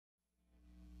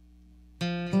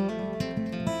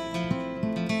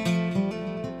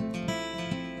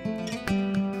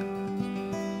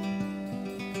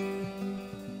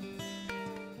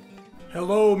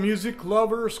Hello music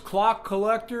lovers, clock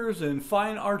collectors, and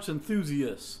fine arts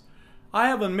enthusiasts. I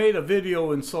haven't made a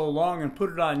video in so long and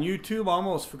put it on YouTube, I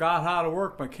almost forgot how to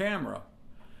work my camera.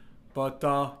 But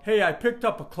hey, I picked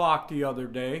up a clock the other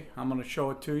day. I'm going to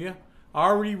show it to you. I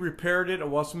already repaired it. It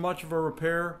wasn't much of a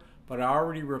repair, but I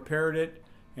already repaired it.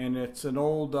 And it's an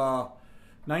old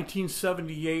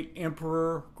 1978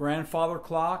 Emperor grandfather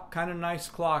clock. Kind of nice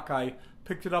clock. I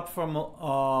picked it up from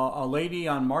a lady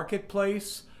on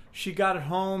Marketplace. She got it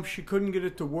home. She couldn't get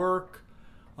it to work.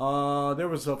 There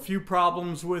was a few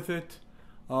problems with it.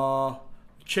 The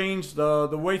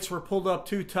weights were pulled up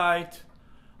too tight.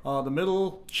 The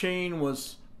middle chain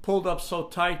was pulled up so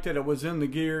tight that it was in the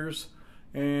gears,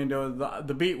 and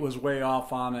the beat was way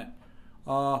off on it.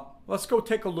 Let's go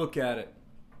take a look at it.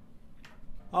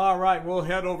 Alright, we'll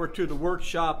head over to the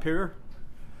workshop here.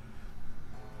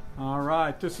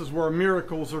 Alright, this is where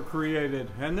miracles are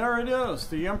created. And there it is,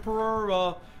 the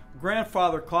Emperor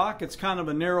grandfather clock. It's kind of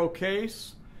a narrow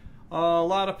case. A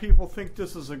lot of people think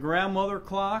this is a grandmother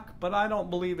clock, but I don't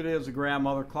believe it is a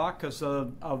grandmother clock because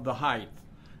of the height.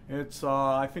 It's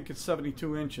I think it's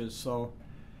 72 inches. So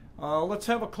let's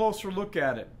have a closer look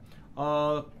at it.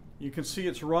 You can see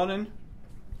it's running.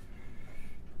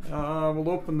 We'll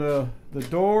open the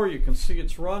door. You can see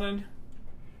it's running.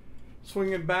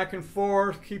 Swinging back and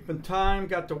forth, keeping time.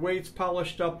 Got the weights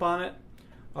polished up on it.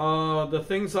 The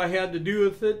things I had to do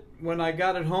with it when I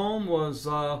got it home was,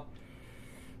 well,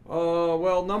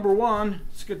 number one,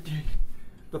 let's get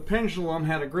the pendulum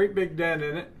had a great big dent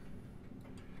in it,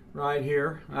 right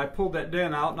here. And I pulled that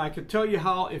dent out, and I could tell you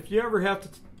how, if you ever have to,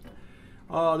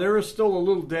 there is still a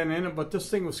little dent in it, but this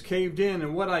thing was caved in,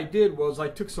 and what I did was I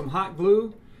took some hot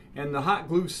glue and the hot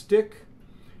glue stick,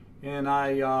 and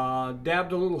I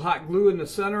dabbed a little hot glue in the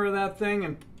center of that thing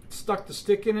and stuck the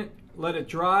stick in it, let it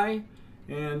dry.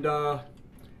 And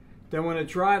then when it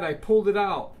dried, I pulled it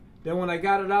out. Then when I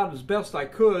got it out as best I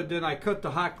could, then I cut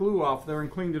the hot glue off there and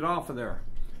cleaned it off of there.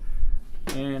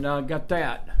 And got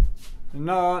that. And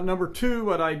number two,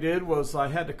 what I did was I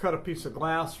had to cut a piece of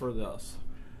glass for this.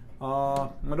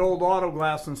 An old auto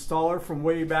glass installer from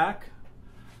way back.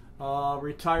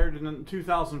 Retired in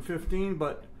 2015,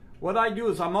 but what I do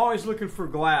is I'm always looking for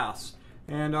glass.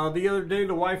 And the other day,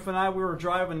 the wife and I, we were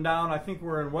driving down, I think we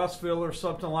were in Westville or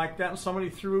something like that, and somebody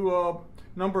threw a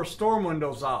number of storm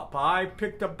windows up. I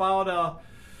picked about,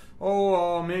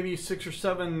 maybe 6 or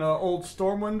 7 old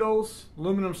storm windows,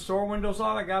 aluminum storm windows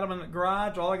out. I got them in the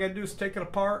garage. All I got to do is take it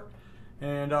apart.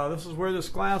 And this is where this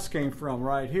glass came from,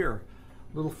 right here.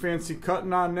 Little fancy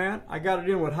cutting on that. I got it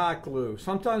in with hot glue.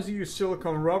 Sometimes you use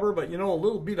silicone rubber, but you know, a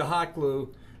little bit of hot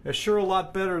glue is sure a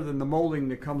lot better than the molding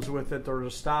that comes with it, or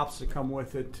the stops that come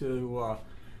with it to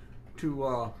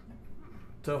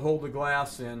hold the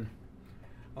glass in.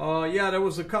 Yeah, there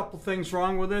was a couple things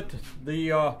wrong with it.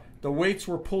 The weights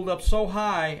were pulled up so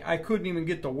high I couldn't even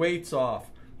get the weights off.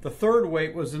 The third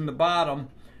weight was in the bottom,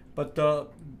 but the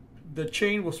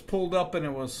chain was pulled up and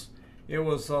it was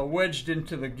wedged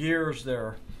into the gears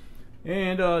there.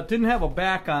 And didn't have a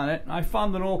back on it. I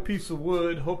found an old piece of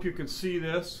wood. Hope you can see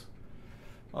this.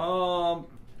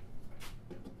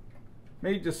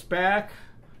 Made this back.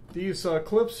 These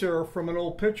clips here are from an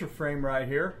old picture frame right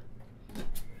here.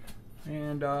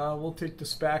 And we'll take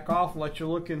this back off and let you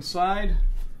look inside.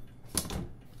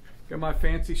 Got my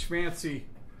fancy schmancy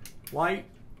light.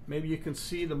 Maybe you can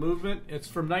see the movement. It's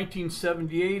from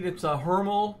 1978. It's a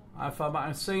Hermel, if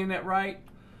I'm saying that right.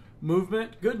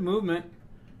 Movement, good movement.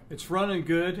 It's running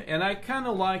good. And I kind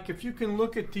of like, if you can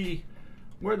look at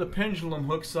where the pendulum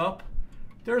hooks up,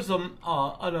 there's a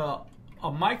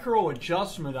micro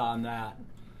adjustment on that.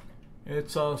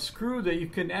 It's a screw that you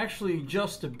can actually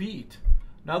adjust the beat.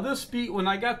 Now this beat, when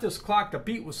I got this clock, the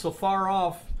beat was so far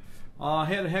off, I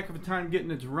had a heck of a time getting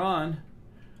it to run.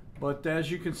 But as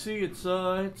you can see, it's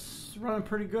running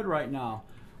pretty good right now.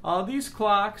 These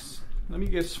clocks, let me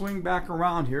just swing back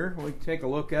around here. We can take a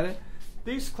look at it.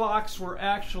 These clocks were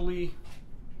actually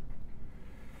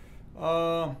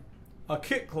a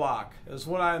kit clock, is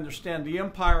what I understand. The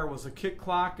Empire was a kit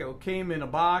clock. It came in a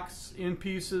box, in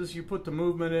pieces. You put the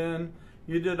movement in.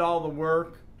 You did all the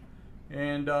work.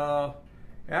 And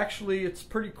actually, it's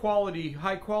pretty quality,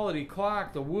 high quality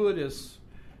clock. The wood is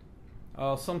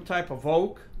some type of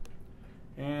oak.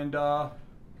 And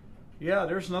yeah,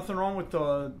 there's nothing wrong with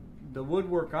the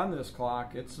woodwork on this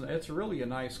clock. It's really a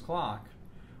nice clock.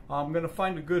 I'm going to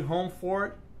find a good home for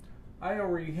it. I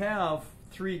already have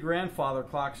 3 grandfather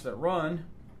clocks that run,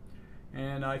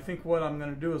 and I think what I'm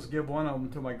going to do is give one of them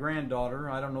to my granddaughter.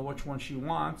 I don't know which one she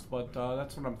wants, but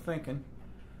that's what I'm thinking.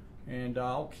 And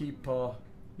I'll keep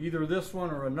either this one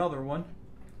or another one.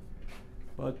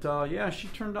 But yeah, she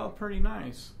turned out pretty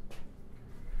nice.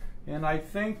 And I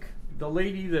thank the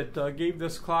lady that gave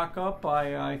this clock up.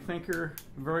 I thank her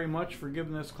very much for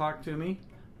giving this clock to me.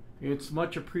 It's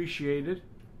much appreciated.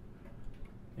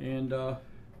 And all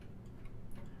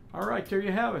right, there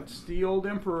you have it. It's the old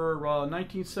Emperor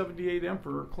 1978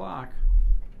 Emperor clock.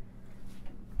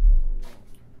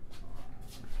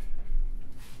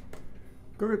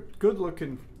 Good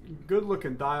looking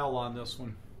dial on this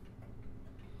one.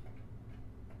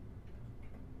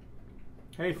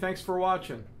 Hey, thanks for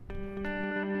watching.